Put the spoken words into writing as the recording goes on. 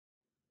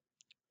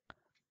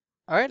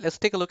All right, let's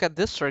take a look at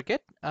this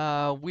circuit.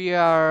 We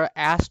are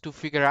asked to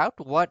figure out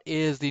what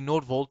is the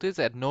node voltage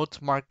at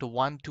nodes marked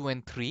 1, 2,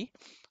 and 3.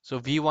 So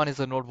V1 is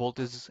the node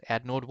voltage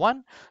at node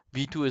 1,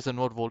 V2 is the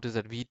node voltage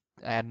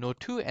at node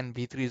 2, and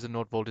V3 is the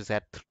node voltage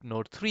at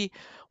node 3.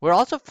 We're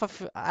also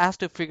asked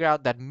to figure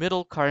out that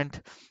middle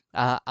current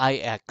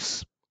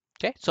Ix.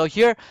 Okay, so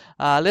here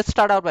let's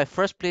start out by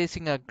first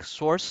placing a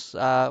source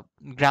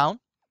ground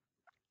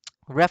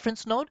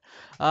reference node.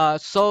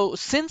 So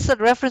since the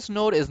reference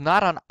node is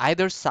not on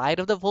either side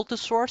of the voltage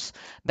source,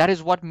 that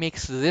is what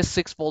makes this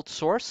 6-volt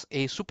source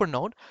a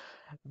supernode.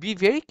 Be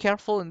very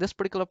careful in this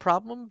particular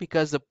problem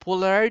because the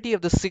polarity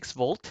of the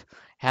 6-volt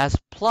has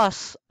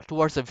plus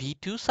towards the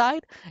V2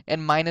 side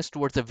and minus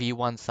towards the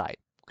V1 side.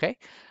 Okay.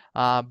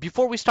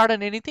 Before we start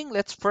on anything,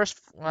 let's first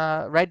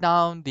write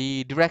down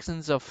the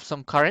directions of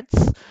some currents.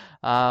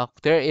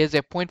 There is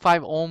a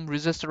 0.5 ohm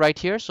resistor right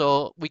here,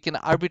 so we can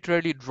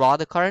arbitrarily draw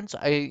the currents.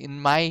 In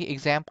my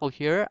example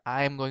here,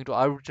 I am going to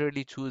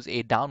arbitrarily choose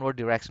a downward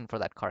direction for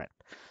that current.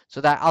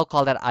 So that I'll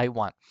call that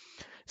I1.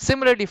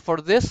 Similarly, for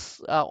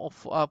this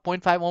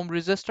 0.5 ohm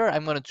resistor,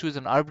 I'm going to choose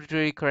an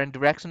arbitrary current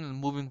direction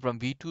moving from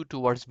V2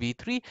 towards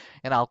V3,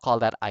 and I'll call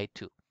that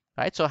I2.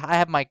 Right, so I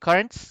have my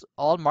currents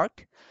all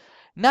marked.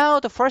 Now,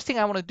 the first thing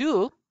I want to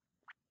do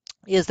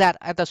is that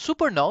at the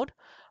supernode,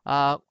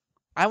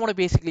 I want to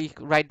basically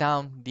write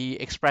down the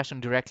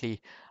expression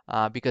directly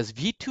because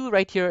V2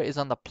 right here is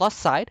on the plus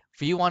side,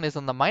 V1 is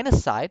on the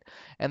minus side,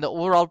 and the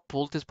overall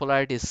voltage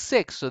polarity is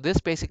 6. So this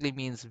basically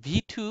means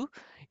V2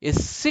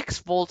 is 6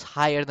 volts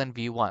higher than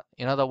V1.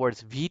 In other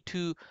words,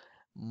 V2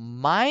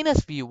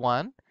 minus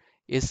V1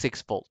 is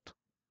 6 volt.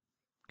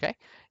 Okay.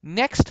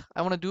 Next,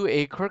 I want to do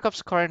a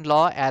Kirchhoff's current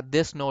law at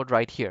this node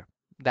right here,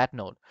 that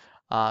node.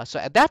 So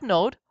at that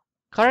node,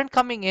 current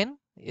coming in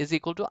is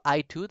equal to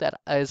I2,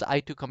 that is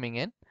I2 coming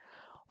in.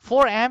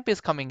 4 amp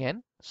is coming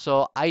in,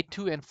 so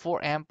I2 and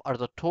 4 amp are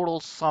the total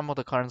sum of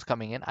the currents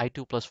coming in,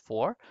 I2 plus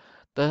 4.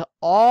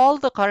 All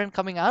the current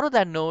coming out of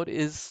that node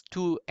is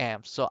 2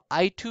 amps, so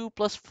I2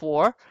 plus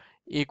 4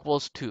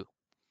 equals 2.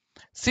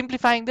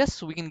 Simplifying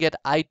this, we can get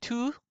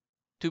I2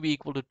 to be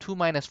equal to 2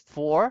 minus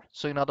 4,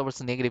 so in other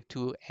words, negative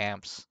 2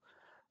 amps.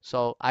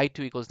 So I2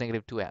 equals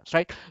negative 2 amps,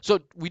 right? So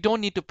we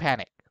don't need to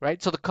panic,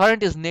 right? So the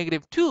current is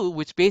negative 2,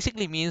 which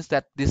basically means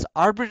that this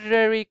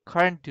arbitrary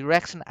current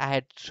direction I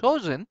had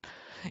chosen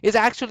is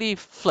actually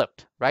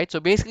flipped, right? So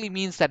basically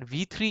means that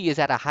V3 is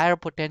at a higher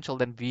potential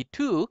than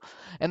V2,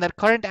 and that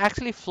current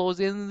actually flows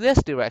in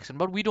this direction,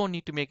 but we don't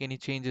need to make any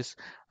changes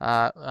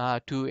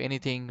to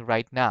anything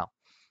right now,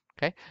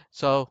 okay?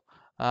 So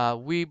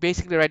we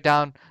basically write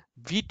down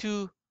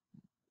V2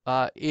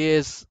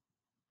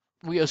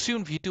 we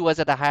assume V2 was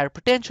at a higher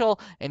potential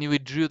and we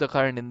drew the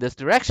current in this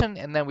direction,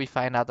 and then we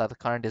find out that the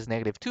current is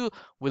negative 2.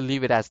 We'll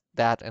leave it as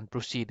that and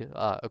proceed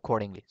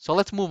accordingly. So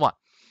let's move on.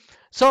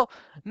 So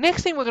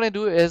next thing we're going to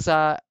do is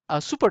a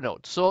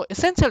supernode. So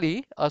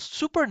essentially, a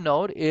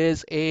supernode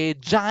is a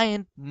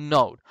giant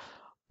node.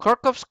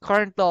 Kirchhoff's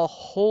current law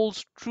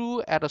holds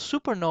true at a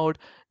supernode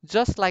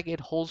just like it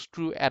holds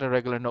true at a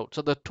regular node.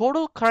 So the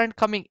total current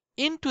coming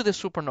into the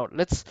supernode,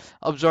 let's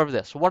observe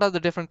this. What are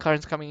the different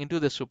currents coming into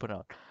the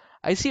supernode?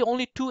 I see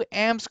only 2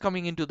 amps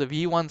coming into the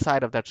V1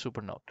 side of that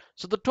supernode.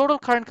 So the total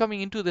current coming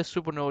into this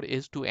supernode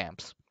is 2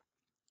 amps.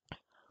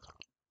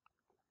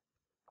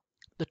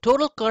 The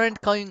total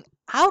current coming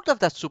out of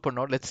that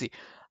supernode, let's see,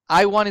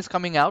 I1 is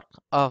coming out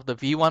of the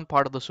V1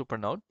 part of the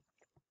supernode.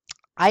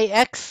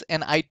 Ix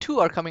and I2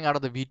 are coming out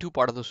of the V2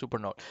 part of the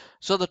supernode.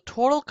 So the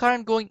total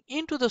current going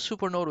into the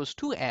supernode was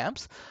 2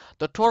 amps.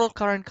 The total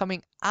current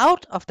coming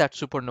out of that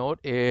supernode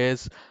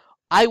is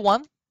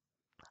I1,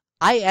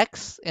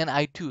 Ix, and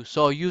I2.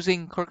 So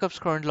using Kirchhoff's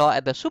current law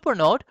at the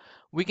supernode,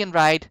 we can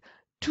write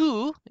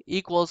 2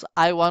 equals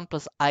I1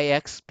 plus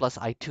Ix plus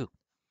I2.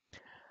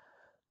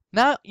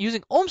 Now,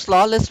 using Ohm's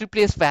law, let's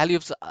replace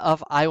values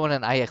of I1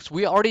 and Ix.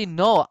 We already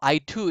know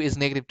I2 is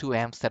negative 2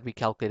 amps that we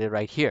calculated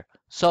right here.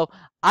 So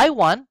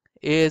I1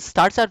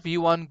 starts at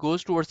V1,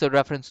 goes towards the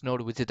reference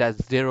node, which is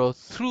at 0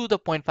 through the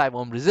 0.5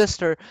 ohm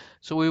resistor.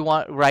 So we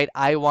want to write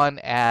I1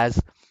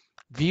 as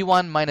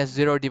V1 minus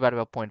 0 divided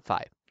by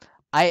 0.5.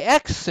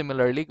 Ix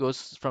similarly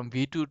goes from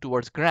V2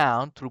 towards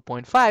ground through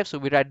 0.5. So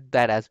we write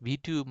that as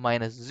V2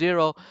 minus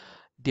 0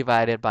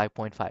 divided by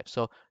 0.5.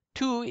 So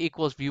 2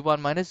 equals V1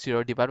 minus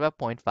 0 divided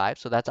by 0.5,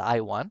 so that's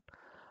I1,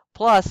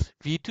 plus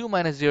V2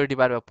 minus 0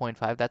 divided by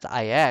 0.5, that's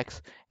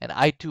Ix, and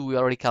I2 we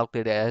already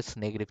calculated as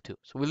negative 2.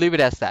 So we'll leave it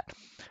as that.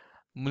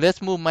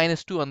 Let's move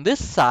minus 2 on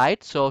this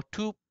side, so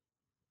 2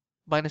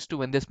 minus 2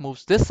 when this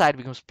moves this side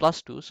becomes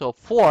plus 2, so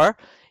 4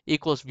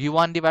 equals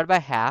V1 divided by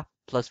half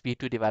plus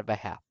V2 divided by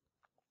half.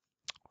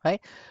 Right?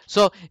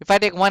 So if I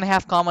take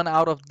 1/2 common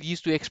out of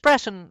these two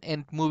expressions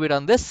and move it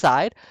on this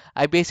side,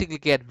 I basically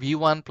get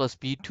V1 plus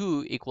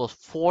V2 equals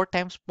 4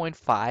 times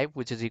 0.5,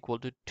 which is equal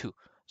to 2.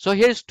 So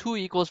here's 2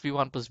 equals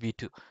V1 plus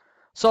V2.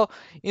 So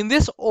in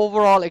this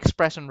overall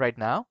expression right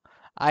now,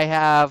 I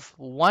have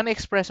one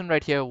expression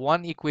right here,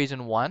 one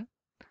equation 1,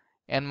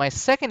 and my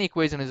second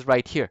equation is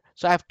right here.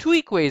 So I have two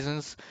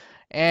equations,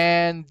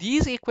 And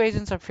these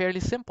equations are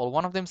fairly simple.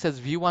 One of them says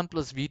V1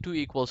 plus V2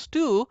 equals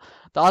 2.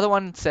 The other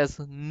one says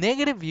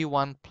negative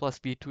V1 plus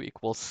V2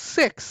 equals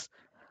 6.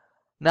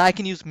 Now I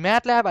can use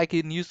MATLAB, I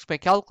can use my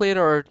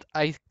calculator, or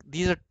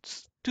these are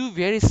two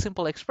very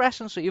simple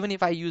expressions. So even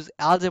if I use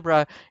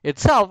algebra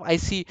itself, I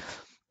see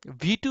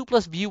V2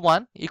 plus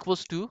V1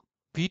 equals 2,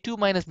 V2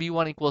 minus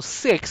V1 equals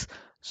 6.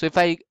 So if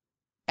I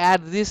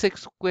add this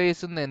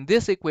equation and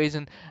this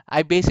equation,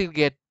 I basically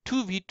get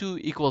 2V2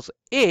 equals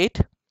 8.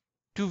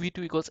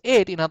 2V2 equals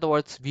 8. In other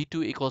words,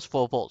 V2 equals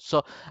 4 volts.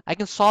 So I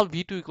can solve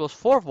V2 equals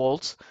 4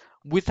 volts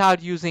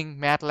without using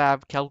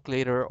MATLAB,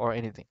 calculator, or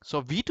anything.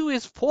 So V2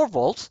 is 4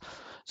 volts.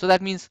 So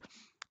that means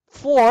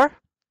 4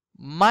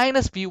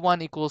 minus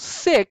V1 equals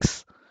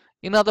 6.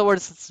 In other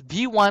words,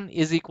 V1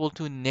 is equal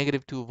to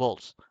negative 2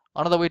 volts.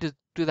 Another way to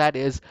do that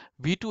is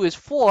V2 is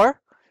 4.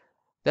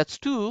 That's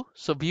 2.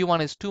 So V1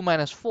 is 2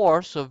 minus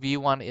 4. So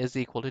V1 is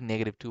equal to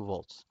negative 2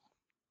 volts.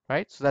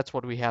 Right? So that's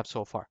what we have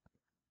so far.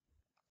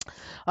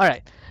 All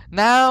right,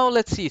 now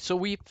let's see. So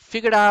we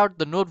figured out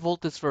the node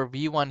voltage for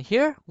V1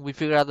 here. We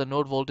figured out the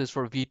node voltage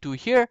for V2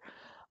 here.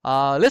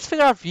 Let's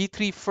figure out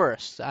V3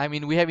 first. I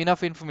mean, we have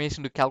enough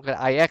information to calculate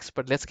Ix,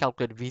 but let's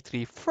calculate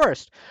V3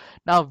 first.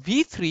 Now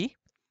V3,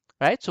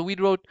 right? So we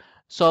wrote,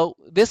 so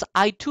this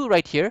I2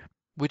 right here,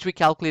 which we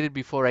calculated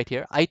before right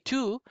here,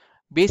 I2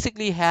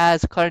 basically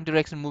has current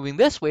direction moving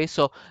this way.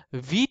 So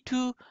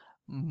V2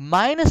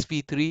 minus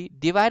V3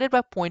 divided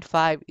by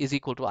 0.5 is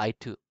equal to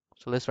I2.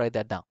 So let's write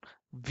that down.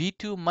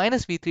 V2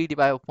 minus V3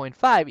 divided by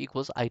 0.5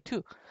 equals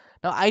I2.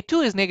 Now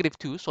I2 is negative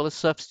 2, so let's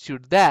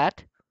substitute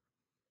that.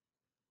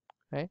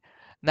 Right?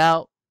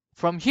 Now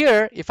from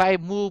here, if I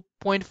move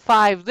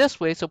 0.5 this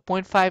way, so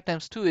 0.5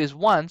 times 2 is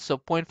 1, so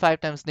 0.5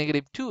 times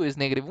negative 2 is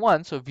negative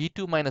 1, so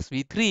V2 minus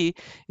V3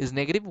 is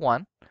negative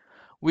 1.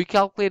 We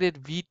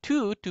calculated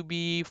V2 to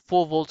be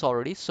 4 volts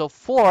already, so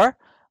 4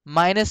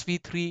 minus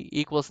V3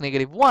 equals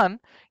negative 1.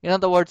 In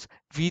other words,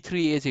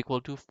 V3 is equal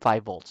to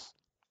 5 volts.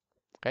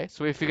 Okay,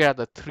 so we figured out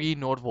the 3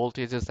 node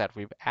voltages that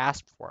we've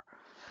asked for.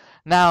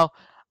 Now,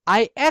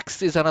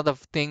 Ix is another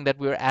thing that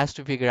we were asked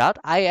to figure out.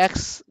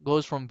 Ix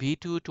goes from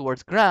V2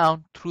 towards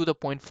ground through the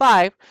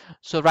 0.5.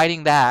 So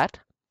writing that,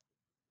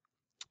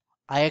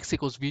 Ix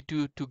equals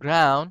V2 to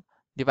ground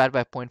divided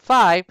by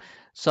 0.5.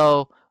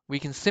 So we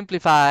can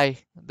simplify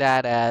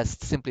that as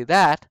simply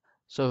that.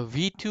 So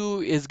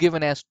V2 is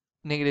given as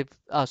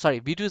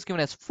V2 is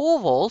given as 4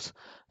 volts.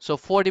 So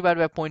 4 divided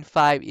by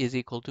 0.5 is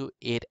equal to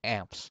 8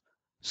 amps.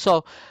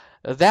 So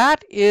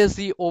that is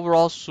the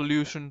overall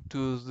solution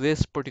to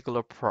this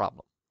particular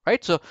problem,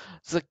 right? So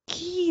the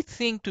key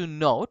thing to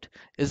note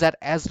is that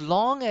as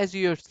long as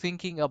you're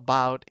thinking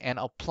about and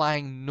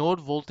applying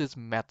node voltage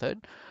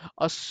method,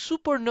 a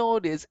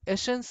supernode is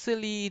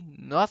essentially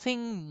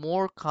nothing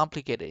more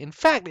complicated. In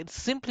fact, it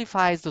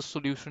simplifies the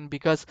solution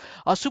because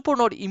a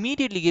supernode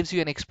immediately gives you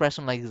an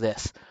expression like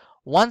this.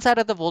 One side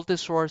of the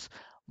voltage source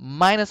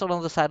minus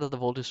another side of the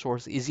voltage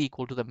source is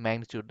equal to the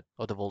magnitude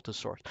of the voltage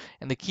source.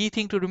 And the key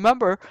thing to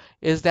remember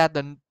is that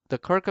the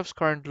Kirchhoff's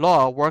current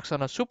law works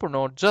on a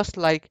supernode just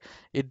like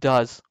it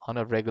does on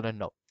a regular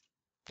node.